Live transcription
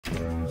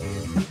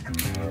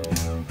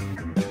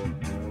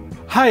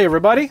Hi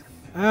everybody!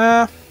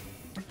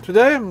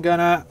 Today I'm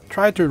gonna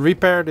try to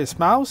repair this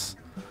mouse.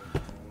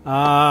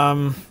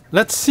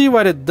 Let's see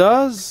what it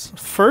does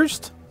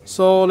first.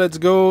 So let's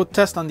go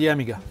test on the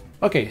Amiga.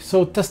 Okay,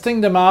 so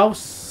testing the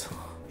mouse.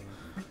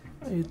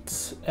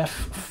 It's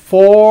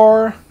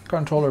F4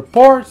 controller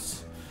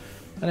ports,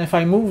 and if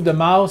I move the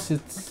mouse,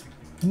 it's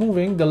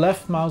moving. The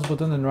left mouse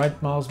button and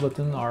right mouse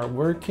button are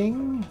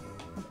working.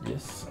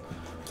 Yes,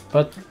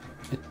 but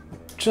it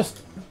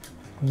just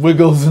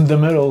wiggles in the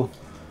middle.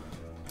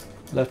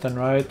 Left and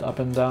right, up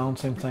and down,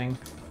 same thing.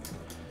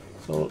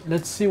 So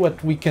let's see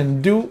what we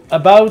can do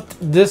about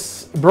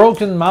this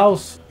broken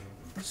mouse.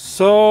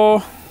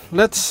 So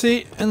let's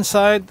see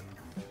inside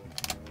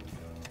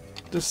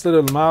this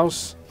little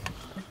mouse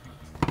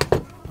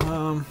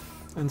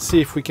and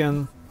see if we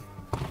can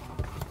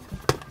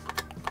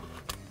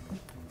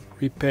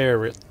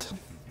repair it.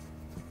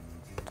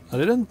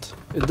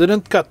 It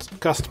didn't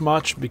cost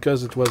much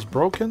because it was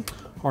broken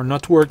or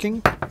not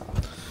working.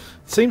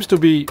 It seems to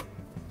be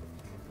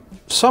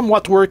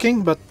somewhat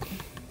working, but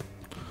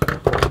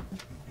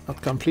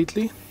not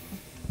completely.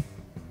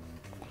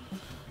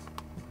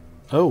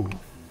 Oh,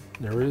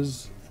 there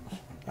is...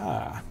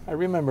 I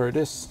remember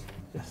this.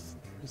 Yes,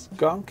 there's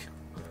gunk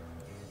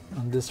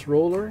on this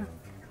roller.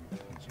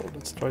 So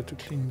let's try to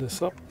clean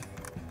this up.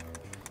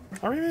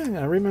 I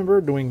remember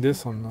doing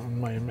this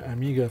on my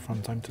Amiga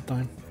from time to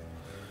time.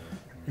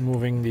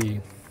 Removing the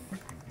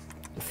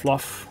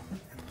fluff.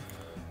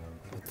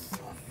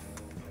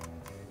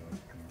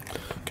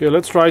 Okay,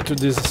 let's try to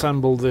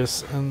disassemble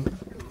this and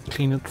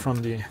clean it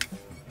from the...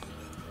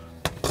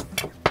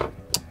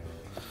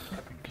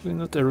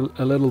 Clean it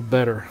a little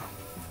better.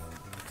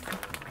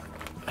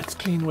 Let's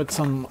clean with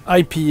some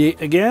IPA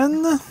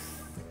again.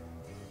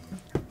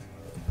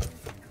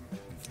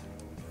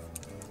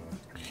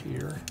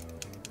 Here.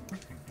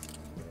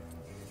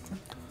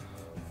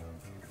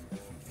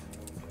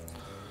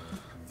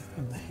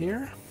 And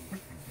here.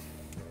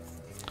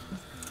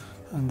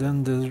 And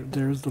then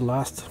there's the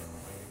last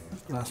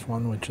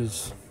one, which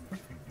is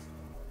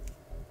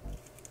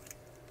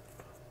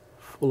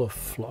full of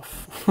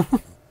fluff.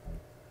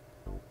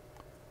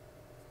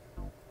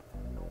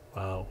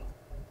 Wow.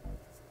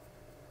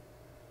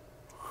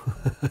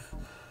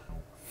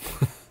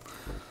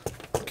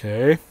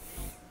 Okay.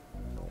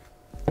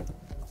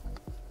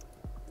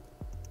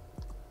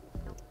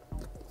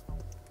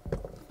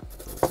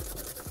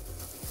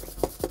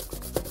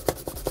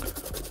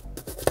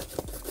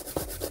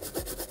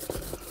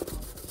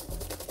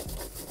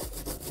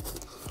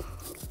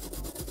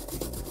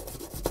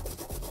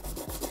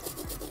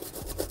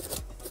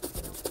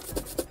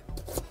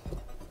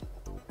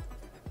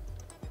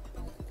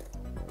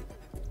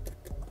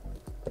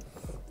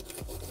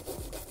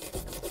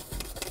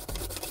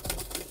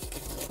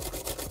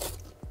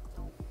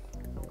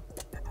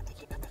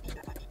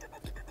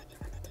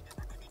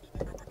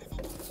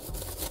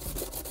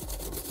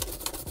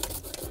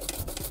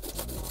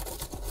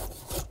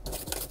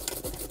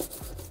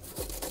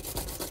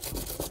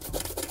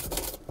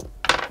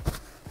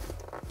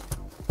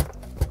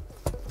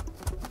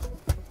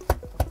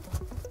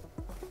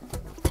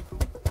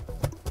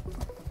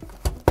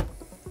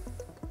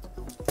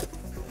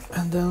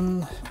 And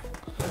then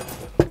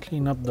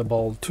clean up the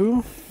ball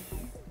too.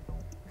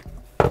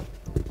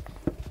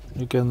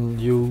 You can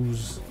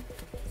use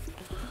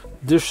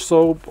dish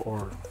soap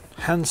or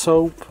hand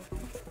soap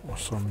or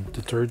some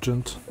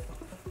detergent,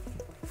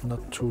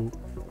 not too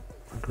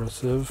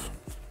aggressive.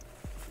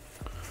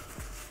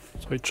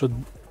 So it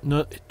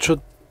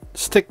should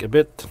stick a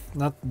bit,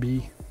 not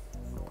be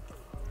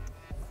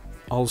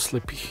all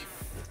slippy.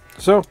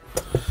 So,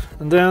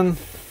 and then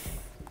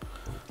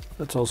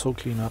let's also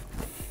clean up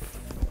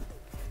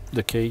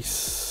the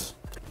case.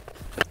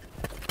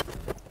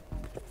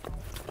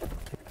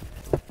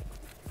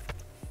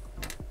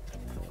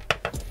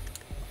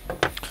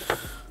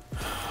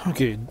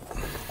 Okay.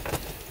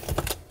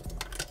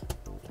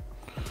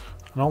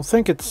 I don't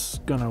think it's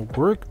gonna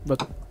work,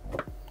 but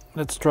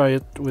let's try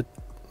it with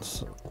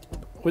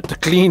the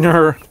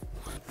cleaner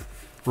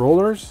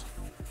rollers.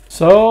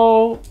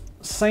 So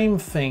same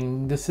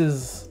thing. This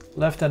is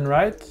left and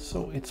right,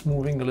 so it's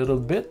moving a little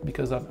bit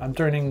because I'm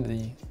turning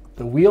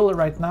the wheel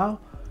right now.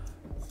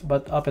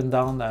 But up and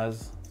down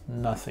as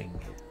nothing,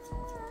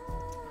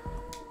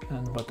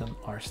 and buttons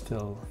are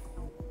still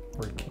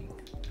working.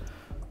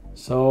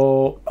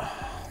 So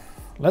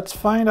let's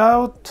find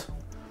out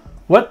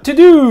what to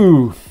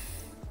do.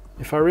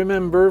 If I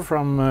remember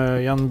from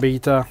Jan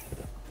Beta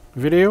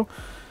video,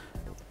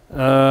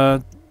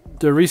 the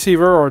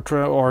receiver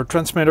or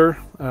transmitter,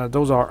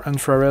 those are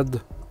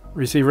infrared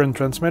receiver and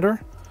transmitter,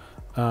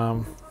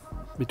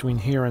 between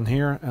here and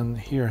here and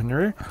here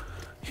and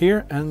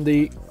here, and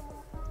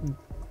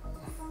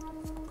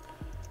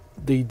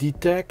they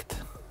detect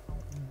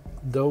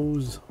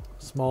those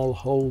small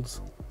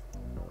holes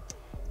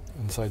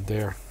inside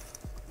there.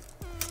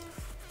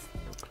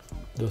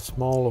 The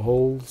small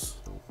holes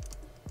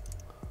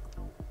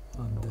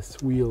on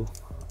this wheel.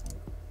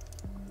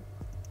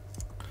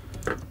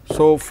 So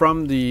So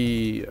from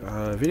the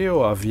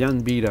video of Jan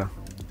Beta,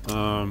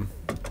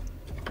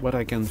 what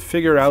I can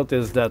figure out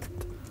is that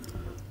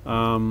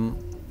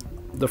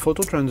the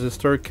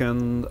phototransistor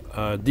can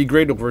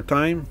degrade over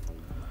time,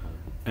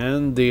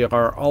 and they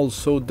are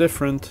also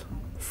different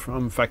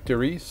from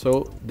factory,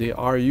 so they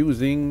are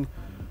using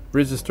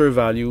resistor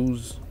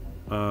values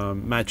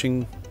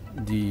matching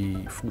the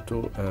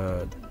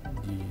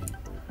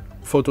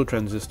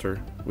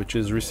phototransistor, which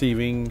is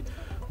receiving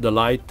the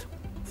light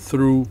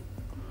through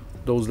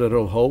those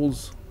little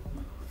holes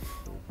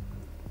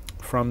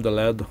from the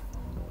LED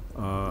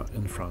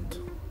in front.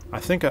 I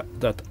think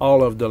that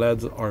all of the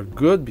LEDs are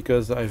good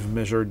because I've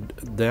measured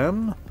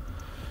them.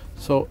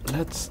 So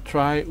let's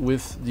try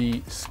with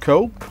the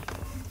scope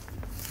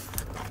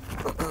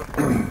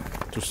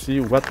to see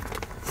what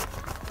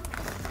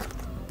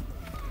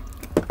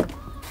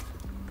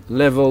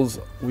levels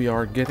we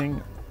are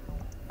getting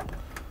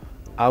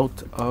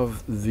out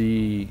of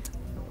the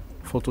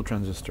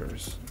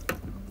phototransistors.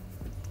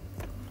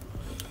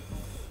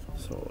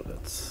 So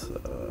let's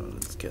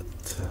get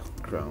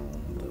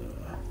ground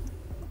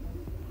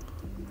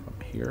from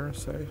here,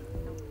 say.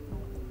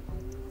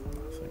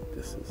 I think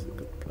this is a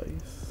good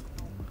place.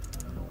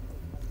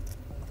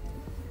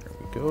 There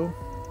we go.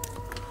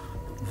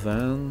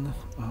 Then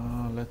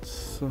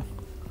let's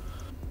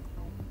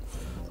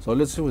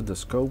see with the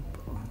scope.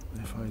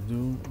 If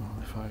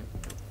I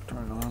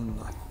turn on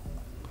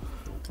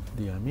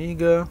the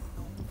Amiga,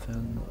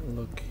 then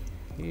look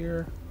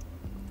here,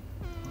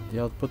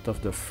 the output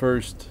of the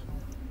first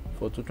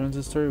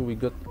phototransistor, we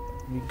got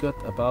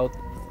about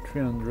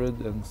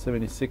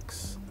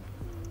 376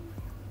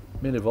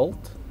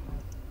 millivolt.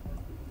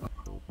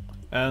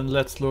 And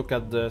let's look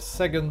at the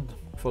second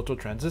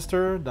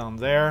phototransistor down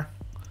there,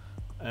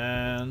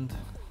 and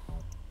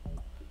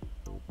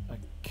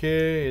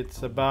okay,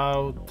 it's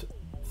about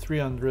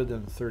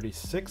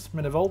 336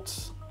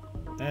 millivolts,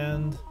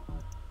 and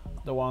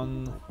the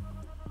one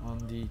on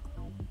the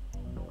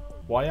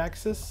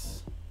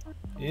y-axis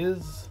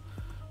is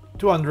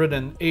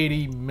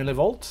 280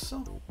 millivolts,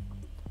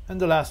 and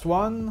the last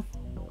one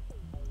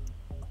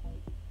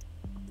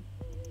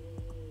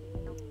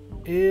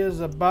is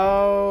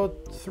about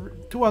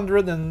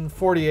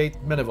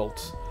 248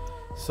 millivolts.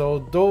 So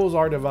those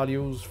are the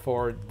values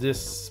for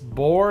this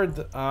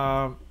board,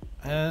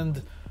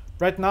 and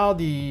right now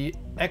the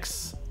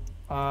X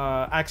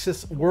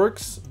axis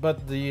works,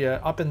 but the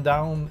up and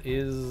down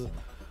is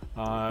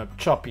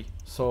choppy.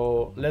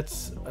 So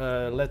let's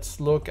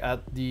look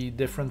at the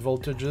different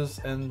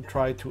voltages and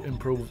try to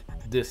improve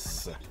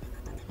this.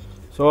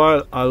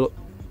 So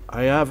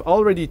I have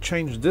already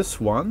changed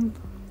this one,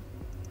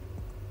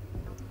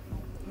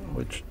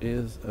 which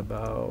is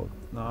about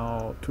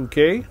now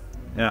 2K,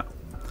 yeah,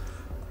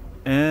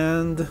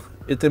 and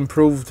it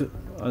improved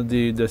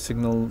the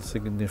signal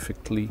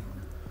significantly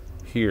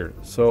here.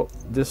 So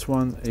this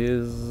one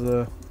is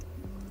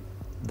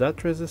that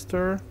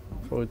resistor,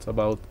 so it's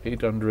about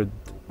 800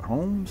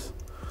 ohms.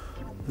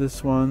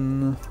 This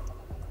one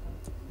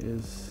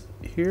is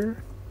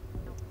here,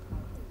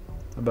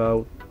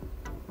 about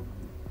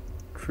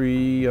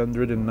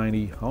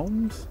 390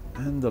 ohms,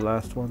 and the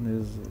last one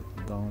is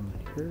down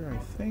here, I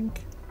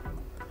think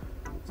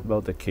it's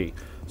about a K.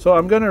 So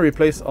I'm gonna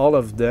replace all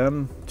of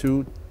them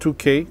to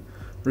 2K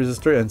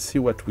resistor and see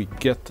what we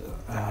get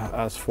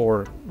as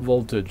for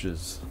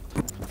voltages.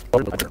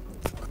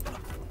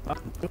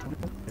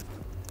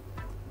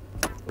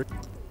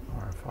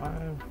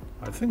 R5,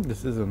 I think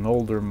this is an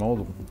older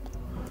model.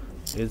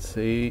 It's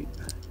a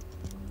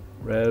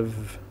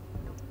Rev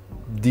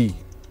D.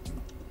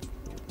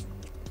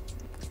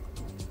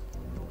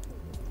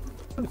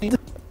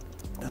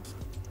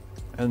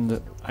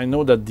 And I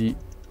know that the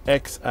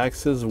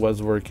X-axis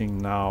was working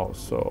now,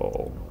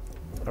 so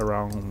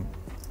around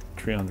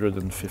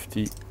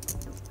 350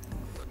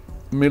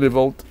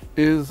 millivolt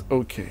is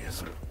okay.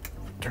 So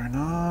turn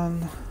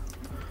on,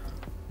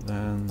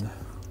 then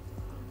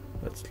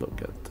let's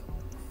look at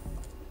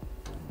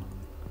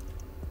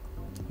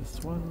this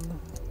one.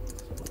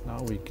 So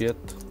now we get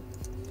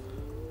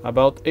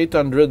about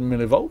 800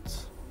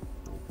 millivolts.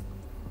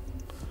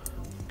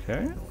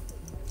 Okay,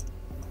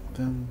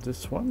 then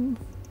this one,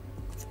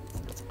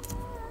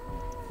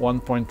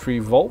 1.3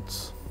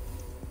 volts,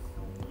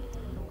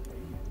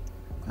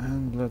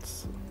 and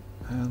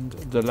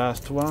the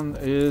last one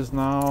is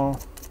now,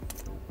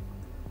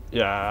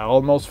 yeah,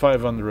 almost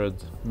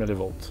 500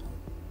 millivolts.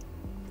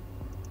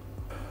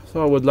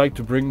 So I would like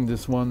to bring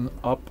this one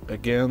up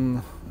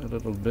again a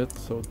little bit,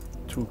 so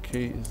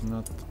 2K is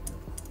not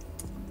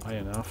high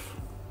enough.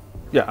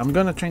 Yeah, I'm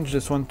gonna change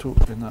this one to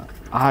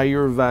a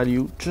higher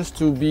value just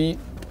to be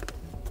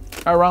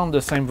around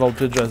the same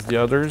voltage as the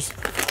others,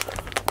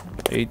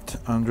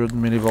 800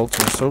 millivolts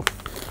or so.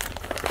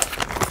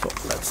 So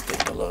let's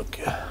take a look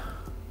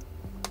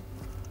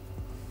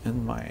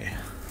in my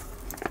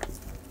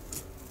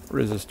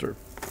resistor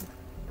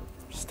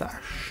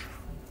stash.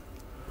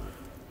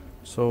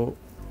 So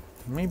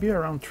maybe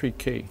around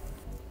 3K.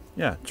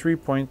 Yeah,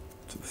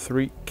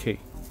 3.3K.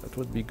 That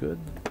would be good.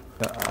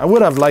 I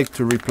would have liked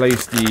to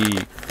replace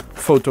the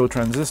photo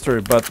transistor,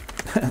 but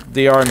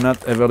they are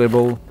not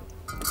available.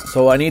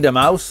 So I need a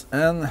mouse,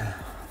 and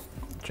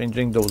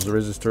changing those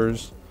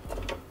resistors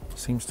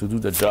seems to do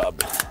the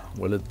job.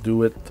 Will it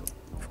do it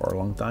for a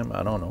long time?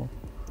 I don't know.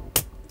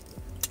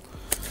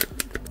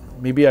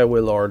 Maybe I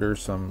will order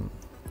some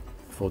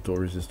photo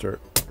resistor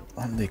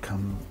when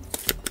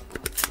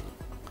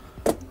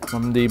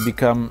they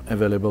become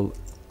available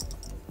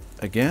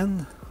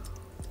again.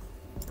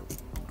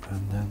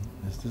 And then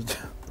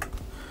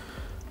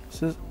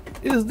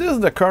is this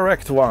the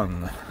correct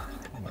one?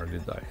 Or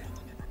did I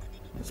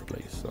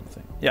misplace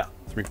something? Yeah,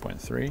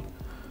 3.3.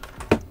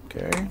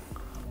 Okay.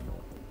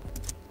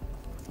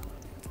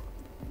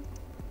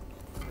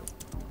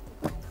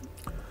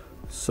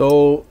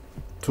 So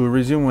to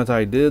resume what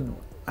I did,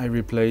 I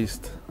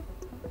replaced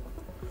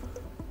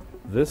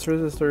this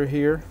resistor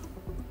here,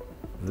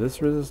 this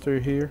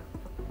resistor here,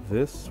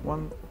 this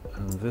one,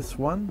 and this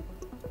one,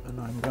 and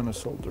I'm gonna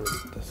solder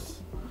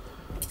this.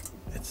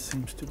 It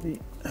seems to be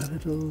a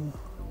little...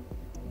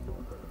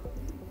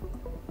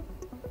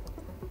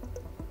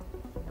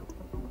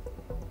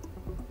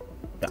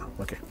 Yeah,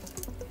 okay.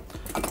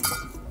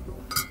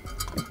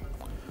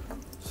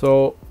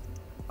 So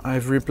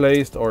I've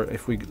replaced, or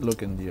if we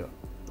look in the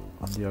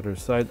on the other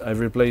side, I've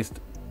replaced,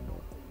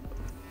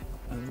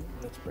 and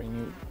let's bring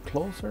you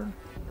closer.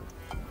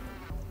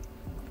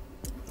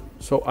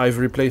 So I've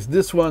replaced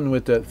this one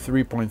with a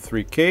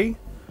 3.3K,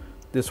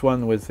 this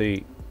one with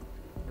a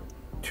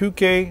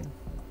 2K,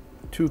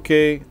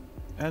 2K,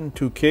 and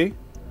 2K,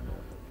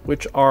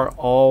 which are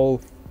all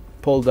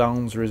pull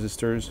downs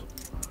resistors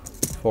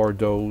for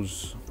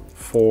those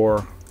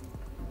 4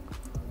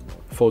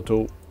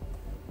 photo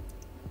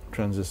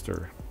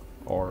transistor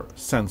or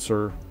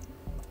sensor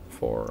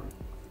for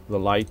the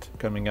light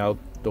coming out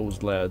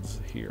those LEDs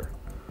here.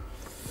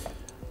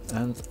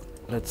 And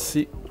let's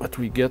see what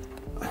we get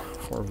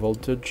for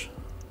voltage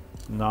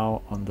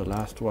now on the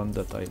last one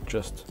that I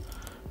just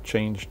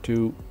changed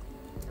to.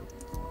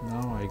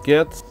 Now I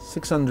get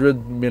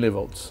 600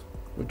 millivolts,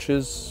 which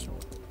is,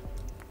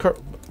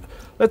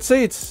 let's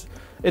say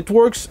it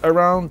works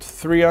around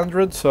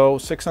 300, so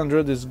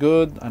 600 is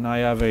good, and I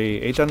have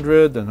a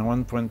 800 and a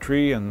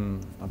 1.3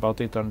 and about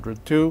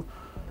 800 too.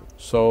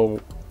 So,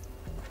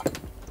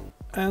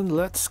 and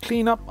let's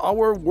clean up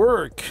our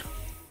work.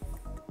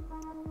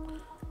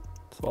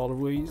 It's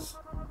always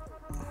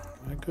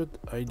a good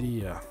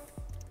idea.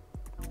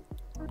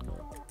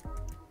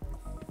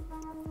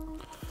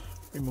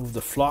 Remove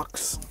the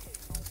flux.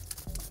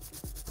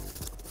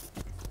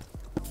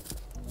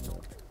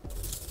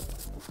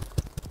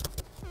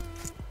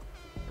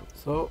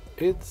 So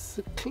it's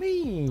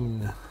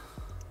clean.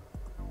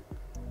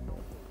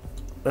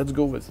 Let's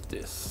go with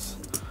this.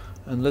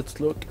 And let's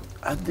look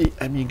at the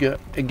Amiga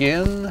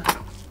again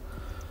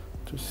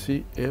to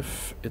see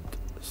if it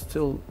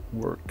still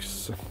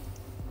works.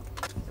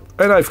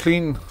 And I've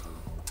cleaned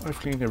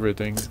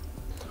everything.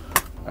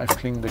 I've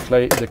cleaned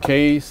the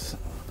case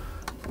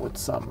with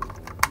some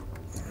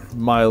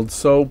mild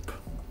soap.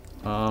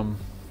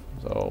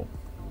 So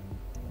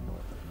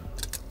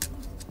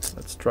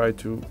let's try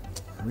to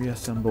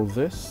reassemble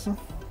this,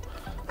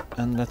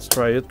 and let's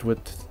try it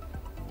with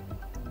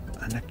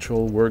an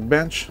actual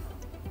workbench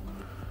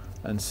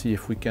and see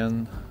if we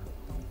can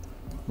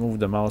move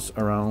the mouse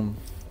around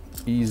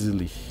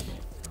easily.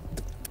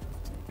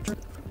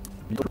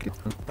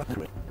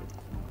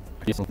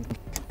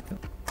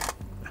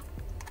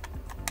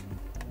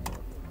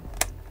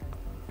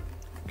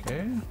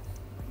 Okay,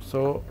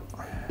 so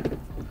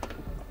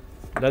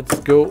let's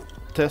go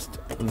test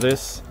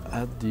this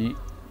at the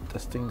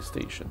testing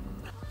station.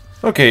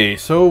 Okay,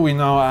 so we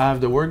now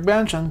have the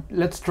workbench, and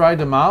let's try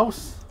the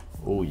mouse.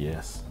 Oh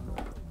yes,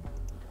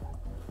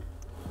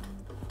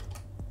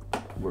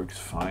 it works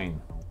fine.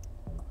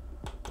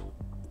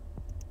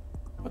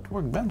 What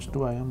workbench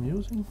do I am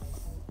using?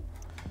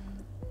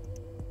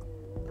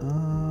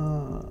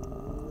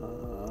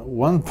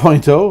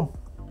 1.0.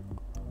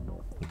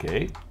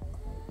 Okay.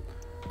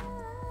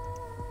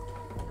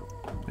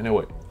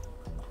 Anyway,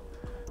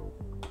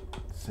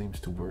 seems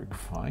to work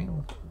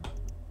fine.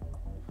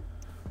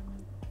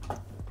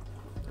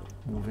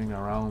 Moving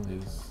around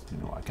is,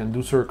 I can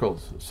do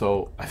circles,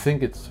 so I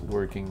think it's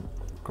working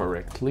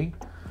correctly.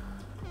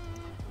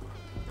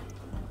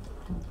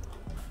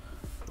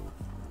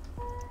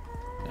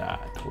 Yeah,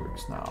 it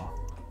works now.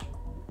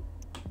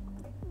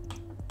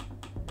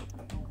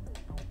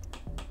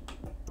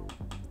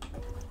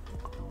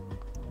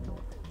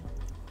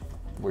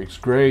 Works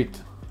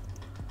great.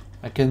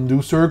 I can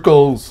do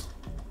circles,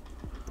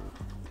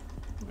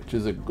 which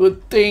is a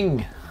good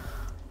thing.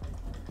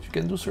 If you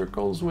can do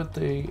circles with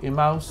a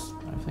mouse,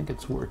 I think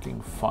it's working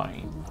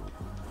fine.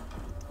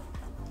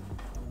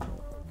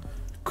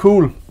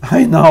 Cool.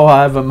 I now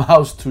have a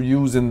mouse to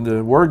use in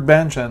the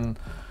workbench, and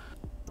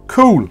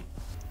cool.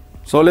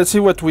 So let's see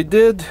what we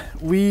did.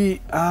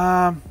 We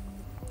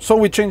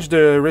changed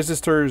the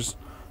resistors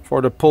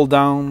for the pull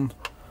down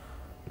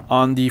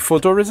on the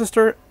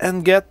photoresistor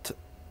and get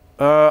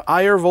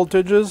higher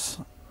voltages,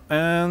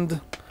 and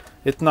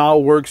it now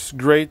works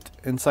great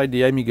inside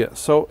the Amiga.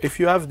 So if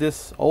you have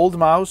this old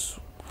mouse,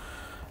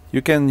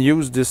 you can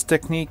use this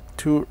technique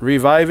to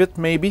revive it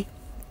maybe.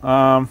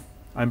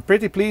 I'm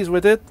pretty pleased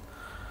with it.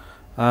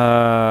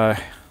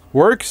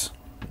 Works,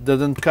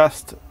 doesn't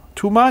cost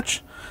too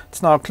much.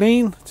 It's now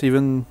clean. It's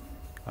even,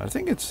 I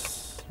think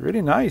it's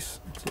really nice.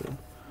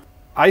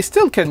 I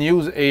still can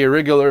use a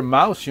regular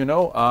mouse, you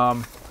know.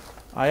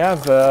 I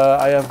have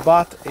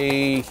bought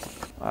a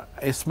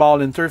small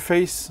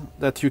interface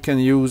that you can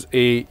use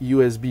a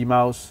USB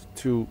mouse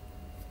to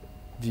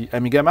the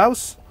Amiga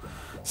mouse.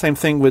 Same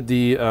thing with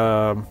the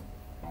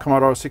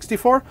Commodore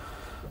 64.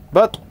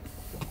 But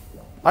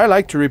I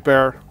like to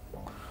repair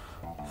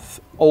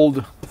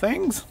old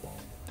things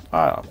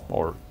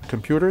or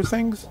computer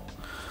things,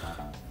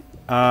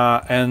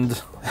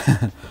 and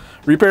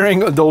repairing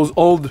those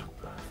old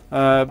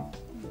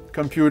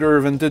computer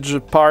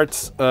vintage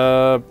parts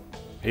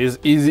is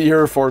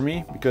easier for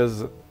me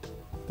because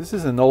this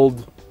is an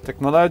old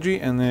technology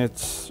and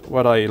it's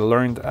what I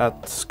learned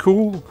at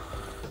school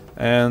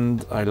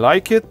and I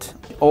like it.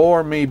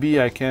 Or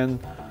maybe I can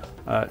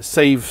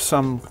save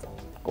some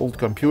old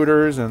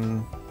computers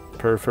and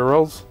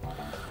peripherals.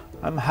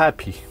 I'm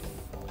happy,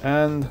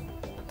 and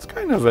it's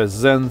kind of a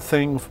zen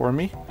thing for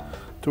me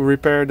to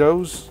repair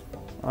those.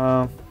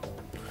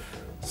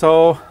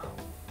 So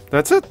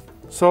that's it.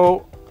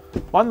 So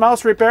one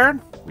mouse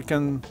repaired. We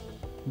can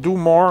do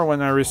more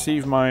when I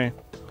receive my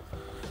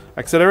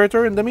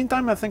accelerator. In the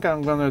meantime, I think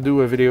I'm gonna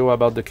do a video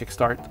about the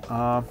kickstart,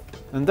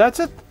 and that's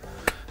it.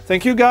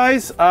 Thank you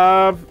guys.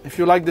 If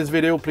you like this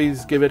video,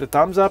 please give it a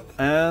thumbs up,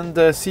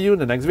 and see you in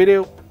the next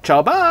video.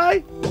 Ciao,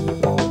 bye.